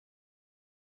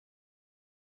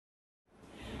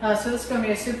So this is going to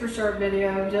be a super short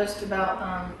video just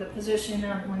about the position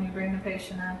when you bring the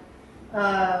patient in.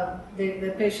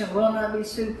 The patient will not be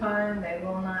supine, they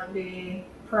will not be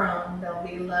prone, they'll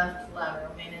be left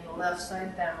lateral, meaning the left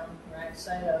side down, right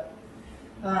side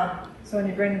up. So when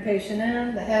you bring the patient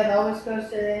in, the head always goes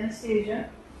to the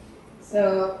anesthesia.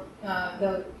 So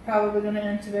they're probably going to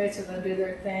intubate, so they'll do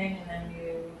their thing, and then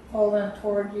you pull them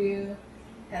toward you,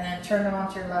 and then turn them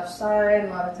onto your left side. A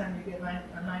lot of times you get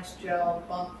a nice gel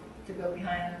bump to go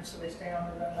behind them so they stay on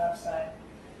their left side.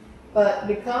 But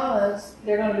because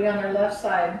they're going to be on their left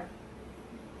side,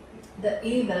 the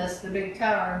EVIS, the big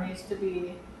tower, needs to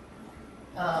be,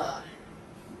 as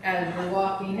you're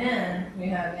walking in, you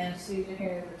have anesthesia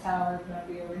here, the tower is going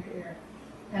to be over here.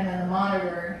 And then the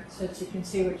monitor, so that you can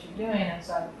see what you're doing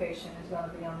inside the patient, is going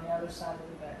to be on the other side of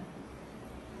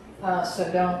the bed. So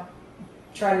don't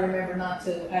try to remember not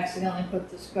to accidentally put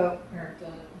the scope or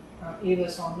the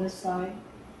EVIS on this side.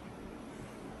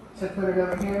 So put it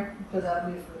over here, because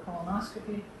that'll be for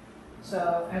colonoscopy.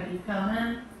 So as you come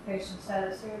in, patient's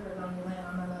head is here, they're going to land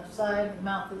on the left side, the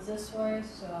mouth is this way,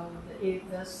 so the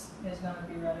EVIS is going to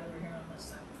be right over here on this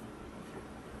side.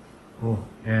 Cool.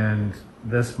 And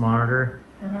this monitor,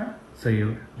 Uh-huh. so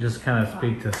you just kind of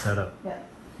speak to setup. Yeah.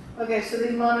 Okay, so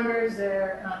these monitors,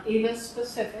 they're EVIS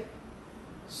specific.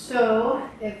 So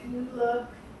if you look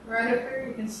right up here,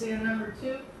 you can see a number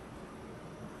 2.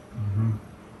 Mm-hmm.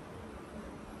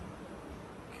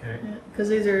 Okay. Because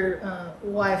these are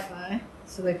Wi-Fi,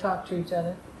 so they talk to each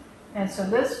other. And so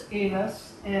this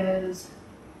EVIS is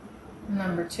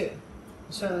number 2.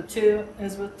 So the 2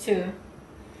 is with 2.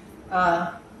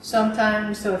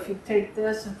 Sometimes, so if you take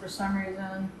this and for some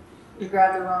reason you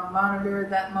grab the wrong monitor,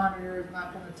 that monitor is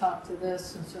not going to talk to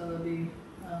this, and so it'll be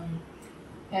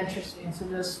interesting. So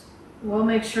just, we'll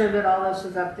make sure that all this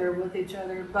is up there with each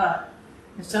other, but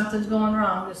if something's going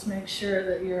wrong, just make sure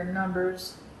that your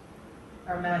numbers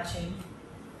are matching.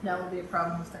 That will be a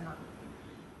problem if they're not.